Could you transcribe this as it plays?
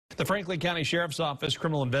The Franklin County Sheriff's Office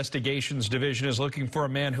Criminal Investigations Division is looking for a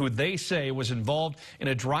man who they say was involved in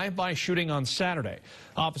a drive-by shooting on Saturday.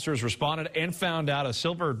 Officers responded and found out a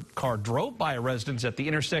silver car drove by a residence at the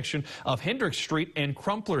intersection of Hendricks Street and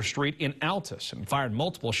Crumpler Street in Altus and fired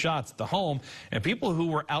multiple shots at the home and people who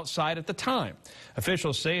were outside at the time.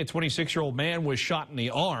 Officials say a 26-year-old man was shot in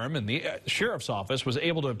the arm, and the sheriff's office was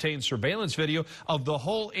able to obtain surveillance video of the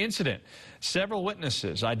whole incident. Several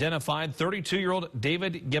witnesses identified 32-year-old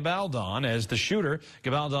David Gabaldon as the shooter.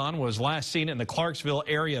 Gabaldon was last seen in the Clarksville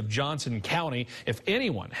area of Johnson County. If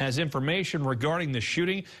anyone has information regarding the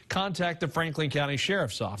shooting, contact the Franklin County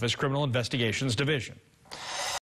Sheriff's Office Criminal Investigations Division.